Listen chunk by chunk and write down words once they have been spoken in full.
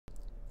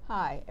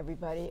Hi,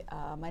 everybody.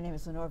 My name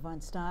is Lenore Von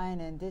Stein,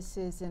 and this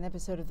is an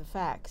episode of The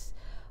Facts.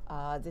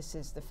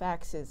 The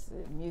Facts is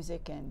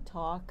music and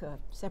talk,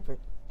 separate.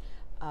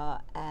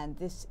 And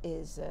this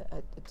is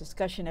a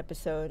discussion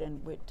episode,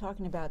 and we're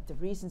talking about the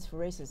reasons for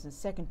racism, the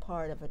second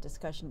part of a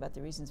discussion about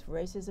the reasons for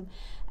racism.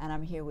 And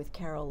I'm here with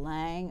Carol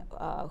Lang,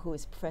 who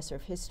is professor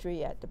of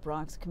history at the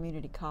Bronx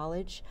Community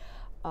College.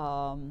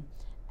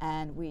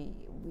 And we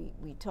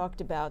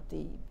talked about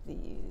the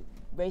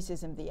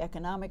racism, the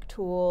economic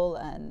tool,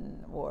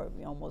 or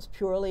almost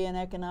purely an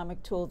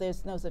economic tool.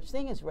 There's no such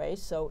thing as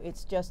race, so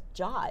it's just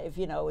jive.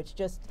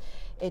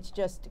 It's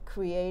just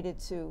created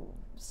to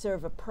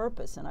serve a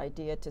purpose, an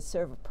idea to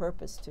serve a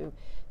purpose, to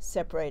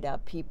separate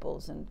out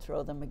peoples and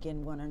throw them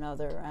against one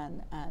another,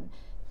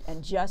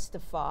 and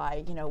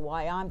justify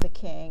why I'm the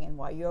king and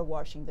why you're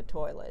washing the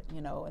toilet.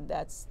 And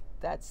that's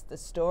the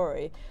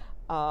story.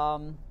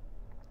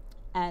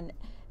 And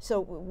so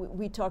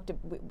we talked, in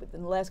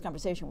the last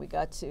conversation, we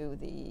got to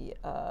the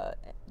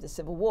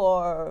Civil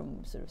War,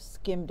 sort of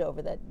skimmed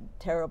over that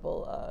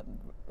terrible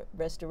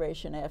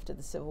restoration after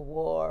the Civil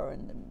War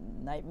and the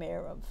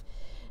nightmare of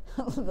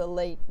the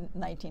late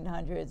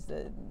 1900s,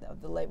 the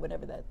late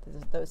whatever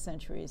those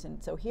centuries.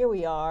 And so here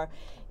we are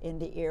in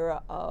the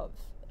era of,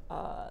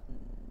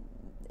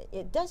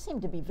 it does seem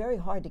to be very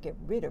hard to get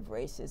rid of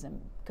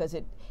racism because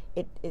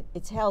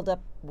it's held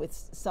up with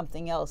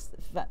something else,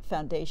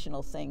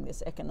 foundational thing,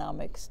 this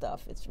economic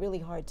stuff. It's really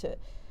hard to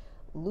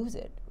lose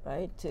it,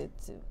 right?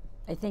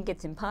 I think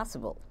it's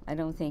impossible. I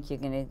don't think you're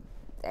going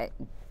to,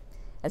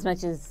 as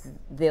much as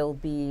there'll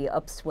be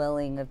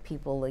upswelling of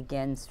people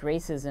against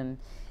racism,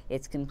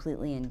 it's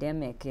completely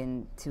endemic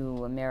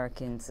into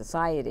American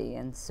society.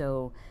 And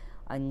so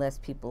unless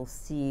people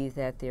see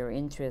that their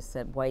interests,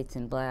 that whites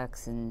and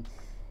blacks and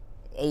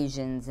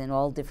Asians and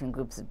all different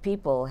groups of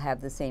people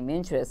have the same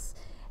interests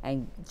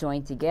and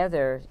join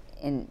together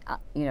in,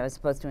 as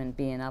opposed to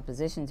be in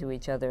opposition to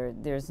each other,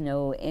 there's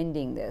no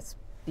ending this.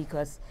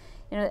 Because,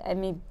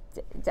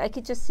 I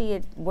could just see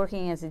it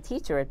working as a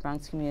teacher at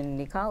Bronx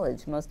Community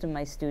College. Most of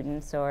my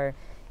students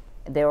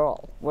they're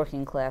all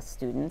working class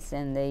students,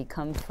 and they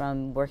come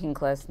from working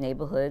class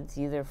neighborhoods,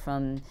 either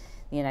from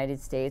the United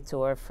States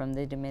or from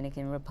the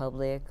Dominican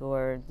Republic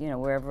or,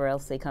 wherever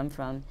else they come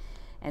from.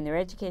 And their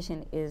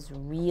education is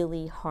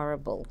really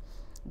horrible.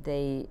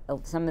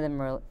 Some of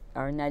them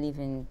are not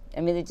even,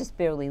 they're just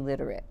barely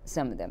literate,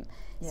 some of them.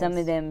 Yes. Some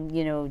of them,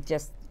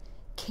 just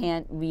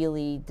can't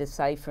really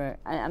decipher,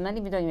 I'm not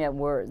even talking about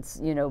words,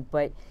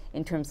 but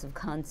in terms of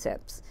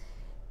concepts,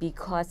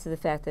 because of the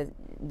fact that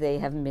they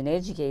haven't been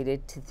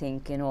educated to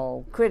think in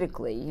all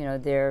critically,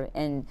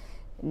 and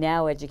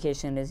now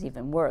education is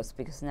even worse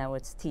because now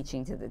it's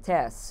teaching to the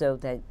test, so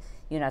that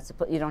you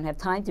don't have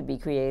time to be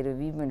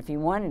creative, even if you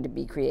wanted to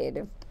be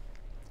creative.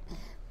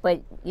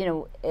 But,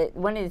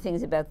 one of the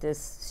things about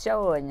this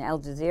show on Al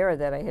Jazeera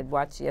that I had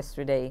watched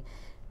yesterday,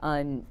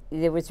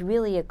 there was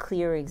really a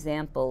clear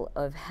example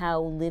of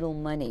how little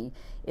money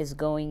is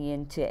going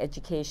into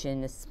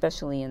education,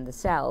 especially in the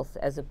South,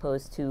 as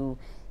opposed to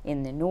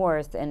in the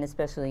North, and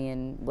especially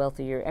in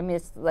wealthier.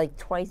 It's like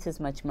twice as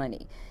much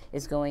money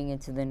is going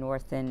into the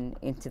North than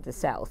into the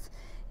South.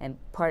 And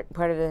part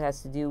of it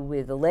has to do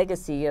with the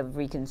legacy of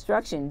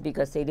Reconstruction,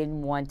 because they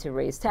didn't want to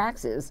raise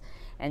taxes,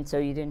 and so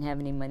you didn't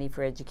have any money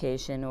for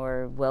education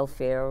or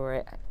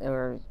welfare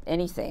or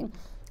anything.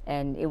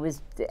 And it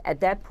was, at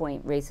that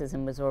point,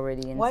 racism was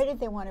already in. Why did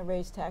they want to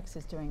raise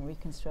taxes during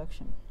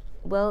Reconstruction?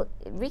 Well,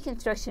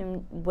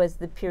 Reconstruction was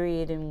the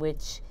period in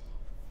which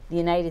the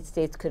United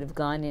States could have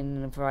gone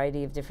in a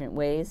variety of different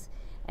ways,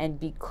 and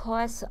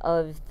because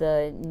of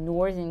the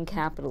northern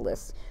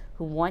capitalists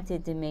who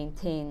wanted to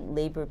maintain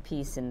labor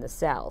peace in the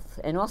South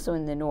and also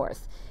in the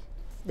North,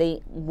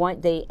 they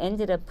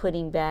ended up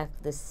putting back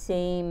the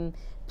same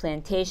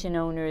plantation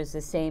owners,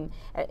 the same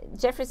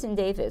Jefferson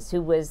Davis,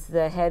 who was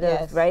the head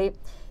yes. of, right?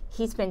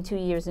 He spent 2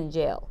 years in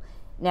jail.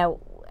 Now,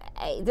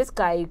 this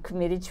guy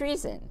committed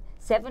treason.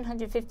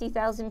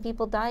 750,000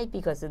 people died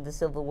because of the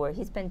Civil War.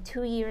 He spent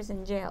 2 years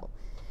in jail.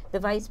 The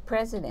vice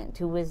president,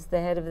 who was the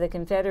head of the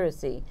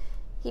Confederacy,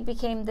 he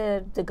became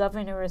the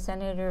governor or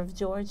senator of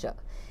Georgia.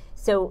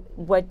 So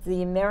what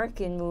the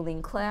American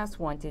ruling class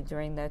wanted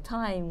during that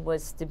time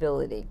was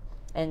stability.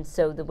 And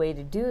so the way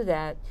to do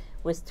that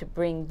was to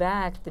bring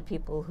back the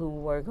people who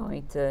were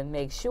going to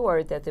make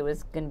sure that there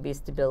was going to be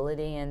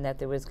stability and that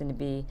there was going to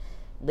be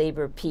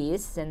labor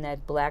peace, and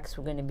that blacks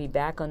were going to be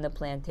back on the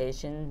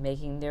plantation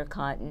making their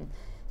cotton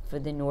for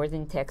the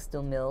northern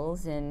textile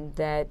mills, and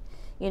that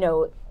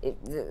the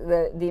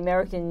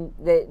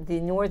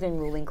northern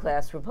ruling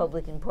class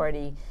Republican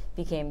Party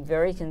became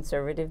very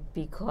conservative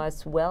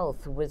because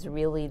wealth was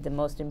really the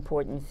most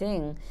important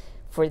thing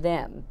for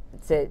them.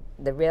 So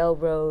the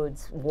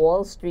railroads,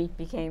 Wall Street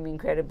became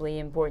incredibly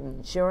important,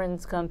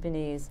 insurance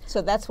companies.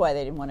 So that's why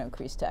they didn't want to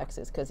increase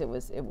taxes, because it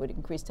would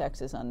increase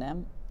taxes on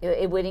them?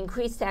 It would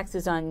increase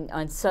taxes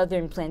on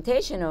southern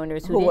plantation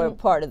owners who were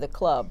part of the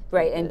club.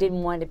 Right, and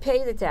didn't want to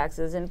pay the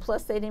taxes, and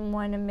plus they didn't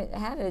want to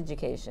have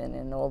education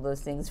and all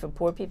those things for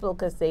poor people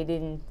because they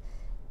didn't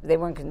they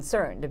weren't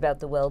concerned about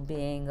the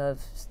well-being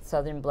of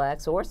Southern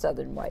blacks or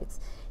Southern whites.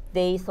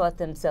 They thought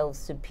themselves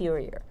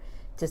superior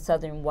to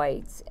Southern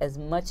whites as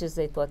much as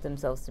they thought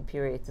themselves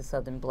superior to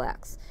Southern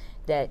blacks,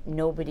 that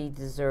nobody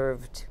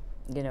deserved,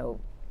 you know,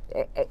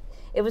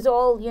 it was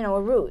all, you know,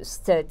 a ruse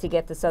to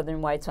get the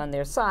Southern whites on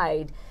their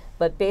side.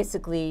 But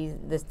basically,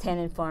 the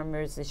tenant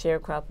farmers, the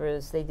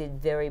sharecroppers, they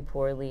did very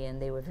poorly,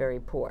 and they were very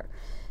poor.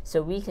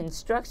 So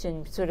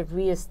Reconstruction sort of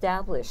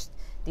reestablished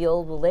the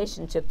old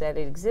relationship that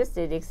had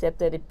existed, except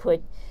that it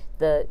put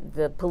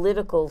the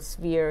political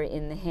sphere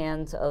in the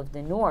hands of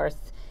the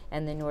North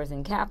and the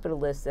Northern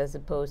capitalists, as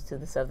opposed to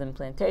the Southern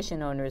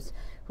plantation owners,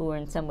 who were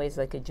in some ways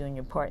like a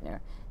junior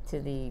partner to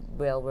the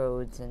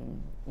railroads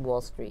and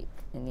Wall Street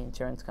and the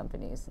insurance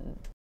companies and